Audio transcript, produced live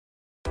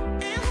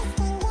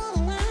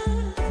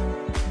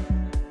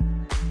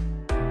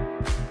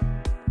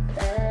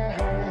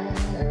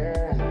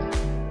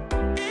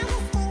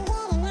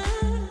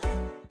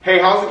Hey,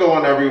 how's it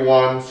going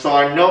everyone? So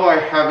I know I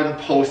haven't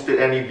posted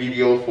any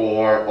video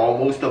for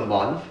almost a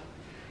month.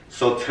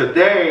 So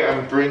today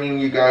I'm bringing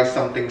you guys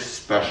something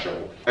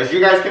special. As you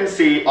guys can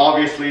see,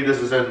 obviously this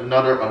is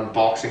another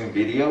unboxing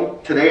video.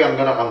 Today I'm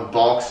gonna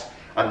unbox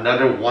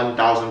another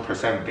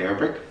 1000%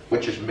 BEARBRICK,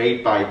 which is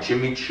made by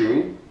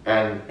Choo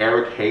and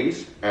Eric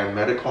Haze and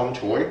Medicom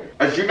Toy.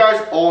 As you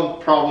guys all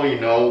probably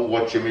know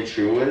what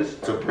Choo is,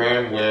 it's a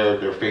brand where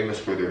they're famous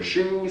for their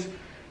shoes,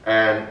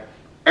 and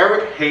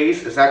Eric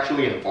Haze is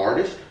actually an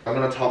artist. I'm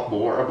gonna talk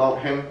more about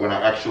him when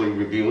I actually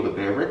reveal the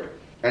BEARBRICK.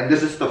 And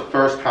this is the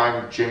first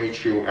time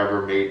Choo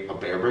ever made a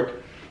BEARBRICK,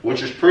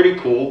 which is pretty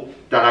cool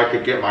that I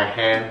could get my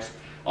hands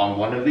on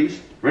one of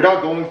these.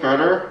 Without going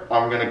further,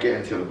 I'm gonna get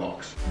into the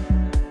box.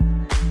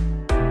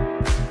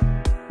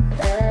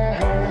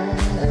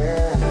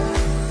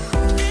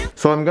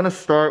 So I'm gonna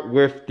start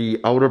with the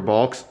outer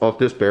box of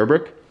this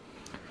BEARBRICK.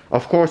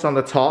 Of course, on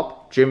the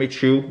top, Choo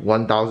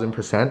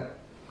 1000%.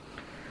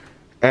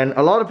 And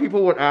a lot of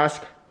people would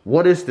ask,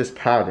 what is this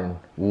pattern?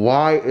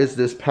 Why is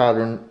this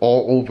pattern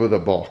all over the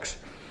box?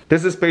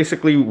 This is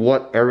basically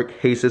what Eric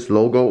Haze's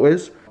logo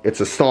is. It's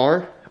a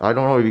star. I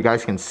don't know if you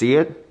guys can see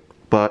it,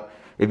 but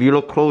if you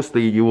look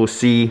closely, you will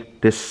see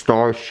this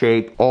star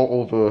shape all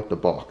over the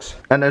box.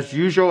 And as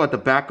usual, at the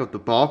back of the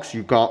box,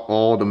 you got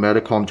all the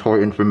Medicom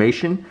Toy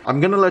information. I'm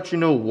gonna let you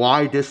know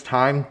why this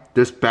time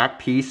this back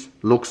piece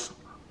looks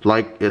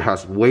like it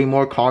has way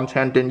more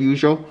content than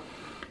usual.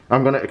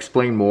 I'm gonna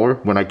explain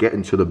more when I get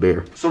into the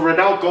bear. So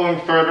without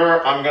going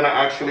further, I'm gonna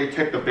actually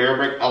take the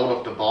BEARBRICK out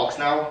of the box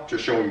now to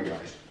show you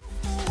guys.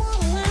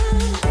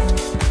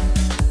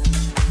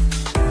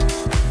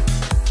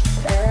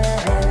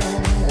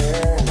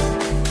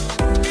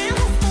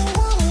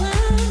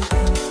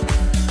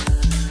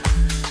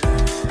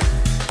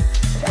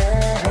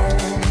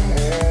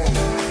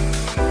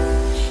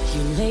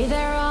 You lay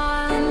there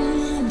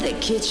on the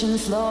kitchen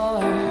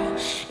floor.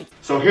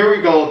 So here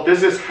we go.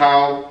 This is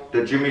how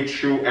the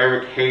Choo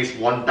Eric Haze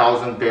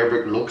 1000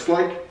 BEARBRICK looks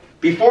like.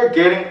 Before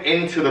getting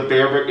into the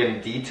BEARBRICK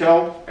in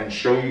detail and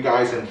show you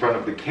guys in front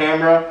of the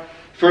camera,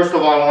 first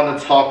of all, I want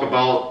to talk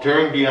about,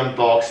 during the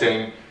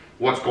unboxing,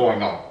 what's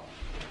going on.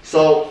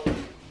 So,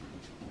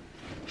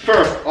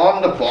 first,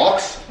 on the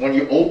box, when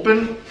you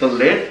open the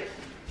lid,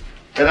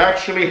 it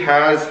actually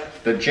has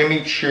the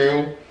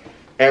Choo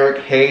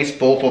Eric Haze,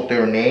 both of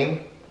their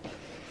name,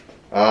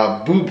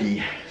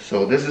 Boogie.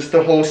 So this is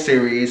the whole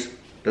series,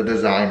 the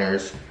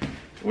designers,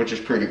 which is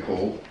pretty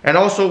cool. And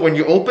also when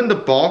you open the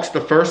box, the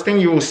first thing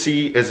you will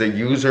see is a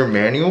user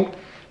manual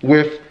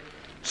with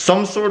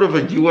some sort of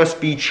a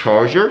USB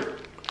charger.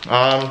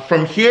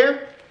 From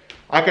here,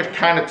 I could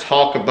kind of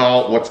talk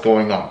about what's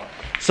going on.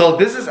 So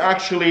this is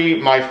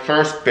actually my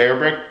first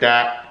BEARBRICK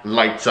that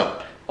lights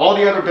up. All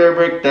the other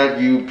BEARBRICK that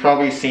you've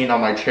probably seen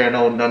on my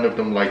channel, none of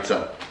them lights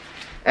up.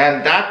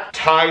 And that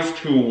ties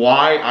to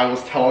why I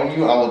was telling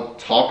you I will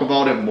talk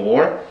about it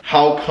more.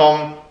 How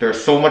come there's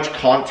so much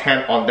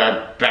content on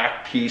that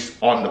back piece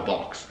on the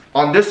box?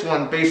 On this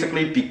one,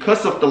 basically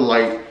because of the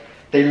light,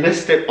 they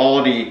listed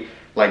all the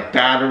like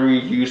battery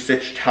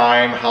usage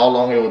time, how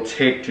long it will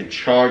take to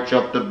charge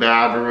up the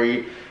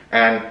battery,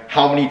 and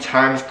how many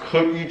times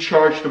could you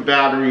charge the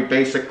battery,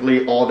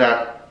 basically all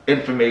that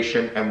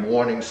information and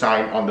warning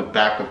sign on the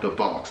back of the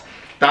box.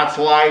 That's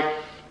why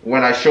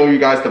when I show you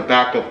guys the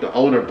back of the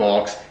outer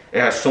box,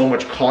 it has so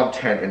much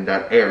content in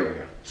that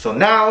area. So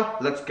now,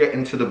 let's get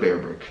into the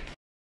BEARBRICK.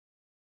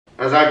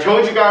 As I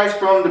told you guys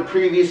from the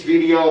previous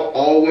video,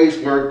 always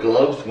wear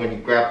gloves when you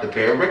grab the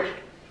BEARBRICK,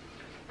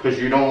 because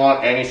you don't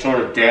want any sort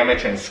of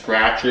damage and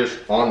scratches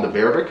on the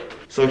BEARBRICK.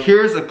 So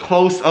here's a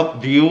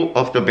close-up view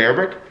of the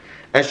BEARBRICK.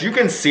 As you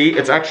can see,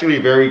 it's actually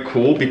very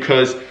cool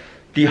because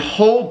the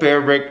whole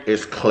BEARBRICK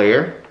is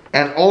clear,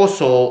 and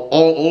also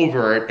all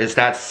over it is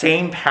that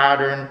same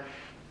pattern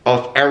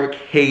of Eric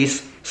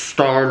Haze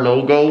star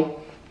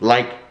logo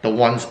like the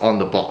ones on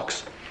the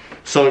box.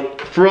 So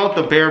throughout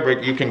the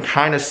BEARBRICK you can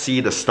kind of see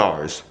the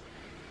stars,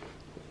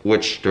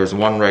 which there's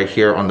one right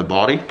here on the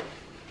body.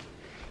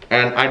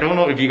 And I don't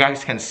know if you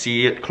guys can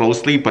see it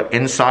closely, but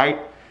inside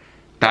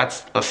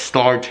that's a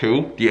star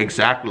too, the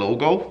exact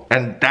logo,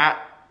 and that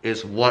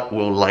is what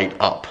will light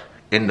up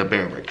in the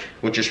BEARBRICK,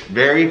 which is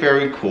very,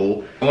 very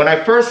cool. When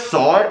I first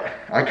saw it,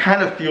 I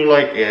kind of feel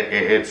like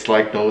it's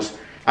like those,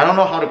 I don't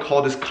know how to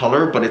call this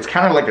color, but it's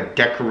kind of like a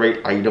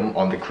decorate item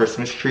on the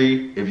Christmas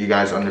tree, if you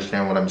guys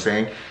understand what I'm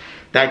saying.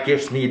 That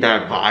gives me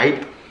that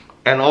vibe.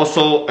 And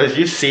also, as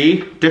you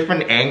see,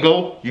 different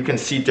angle, you can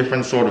see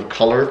different sort of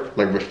color,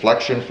 like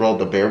reflection throughout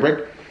the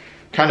BEARBRICK.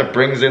 Kind of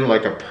brings in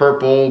like a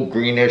purple,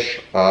 greenish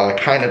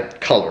kind of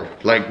color.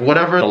 Like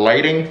whatever the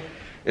lighting,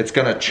 it's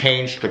gonna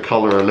change the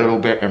color a little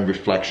bit and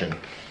reflection.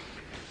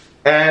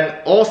 And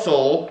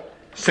also,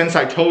 since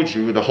I told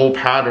you the whole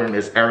pattern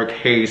is Eric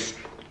Haze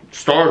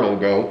star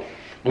logo,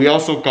 we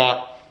also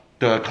got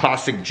the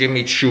classic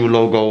Choo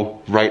logo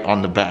right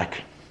on the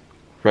back,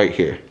 right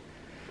here.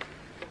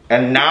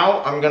 And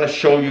now I'm gonna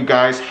show you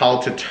guys how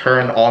to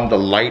turn on the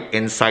light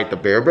inside the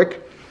BEARBRICK.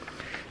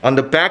 On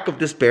the back of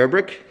this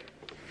BEARBRICK,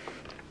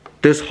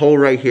 this hole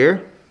right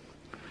here,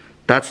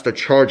 that's the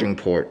charging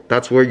port.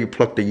 That's where you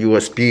plug the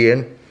USB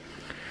in.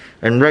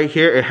 And right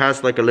here, it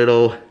has like a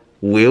little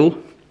wheel.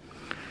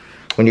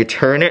 When you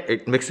turn it,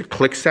 it makes a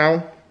click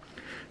sound.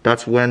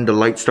 That's when the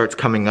light starts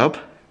coming up.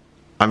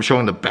 I'm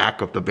showing the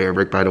back of the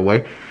BEARBRICK, by the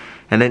way.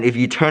 And then if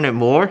you turn it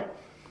more,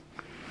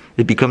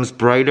 it becomes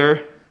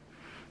brighter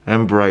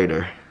and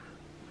brighter.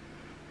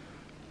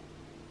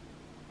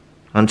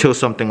 Until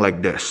something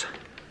like this.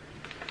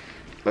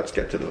 Let's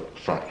get to the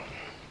front,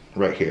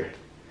 right here.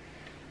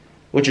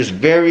 Which is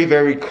very,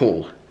 very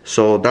cool.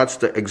 So that's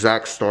the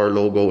exact star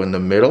logo in the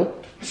middle.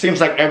 Seems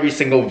like every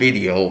single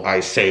video I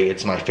say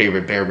it's my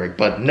favorite BEARBRICK,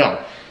 but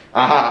no.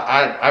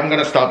 I'm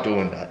gonna stop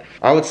doing that.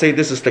 I would say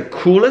this is the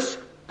coolest,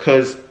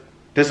 because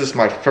this is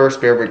my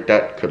first BEARBRICK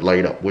that could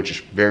light up, which is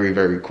very,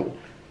 very cool.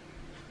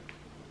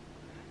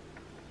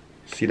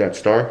 See that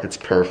star? It's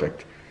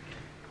perfect.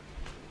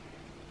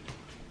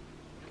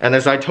 And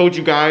as I told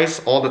you guys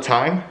all the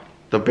time,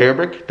 the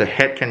BEARBRICK, the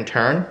head can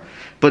turn.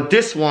 But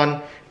this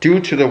one, due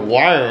to the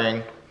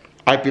wiring,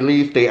 I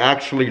believe they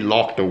actually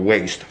lock the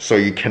waist, so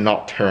you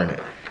cannot turn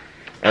it.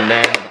 And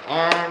then the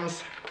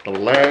arms, the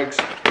legs,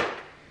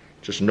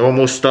 just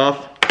normal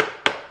stuff.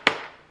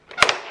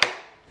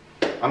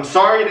 I'm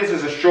sorry this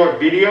is a short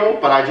video,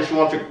 but I just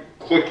want to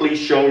quickly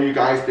show you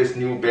guys this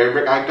new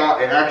BEARBRICK I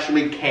got. It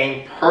actually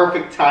came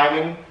perfect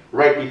timing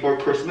right before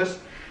Christmas.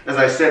 As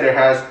I said, it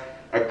has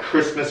a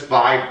Christmas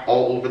vibe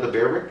all over the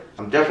BEARBRICK.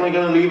 I'm definitely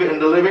gonna leave it in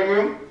the living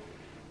room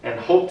and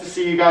hope to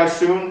see you guys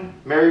soon.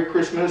 Merry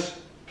Christmas,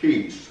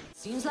 peace.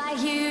 Seems like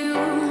you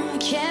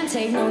can't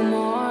take no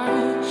more.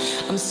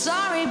 I'm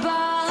sorry,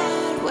 but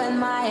when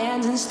my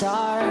engine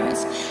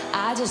starts,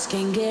 I just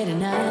can't get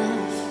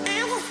enough.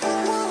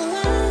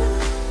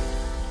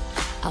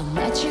 I'll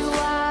match you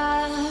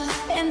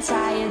up and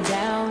tie you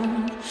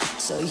down,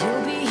 so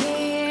you'll be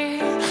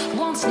here,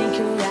 won't sneak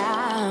around.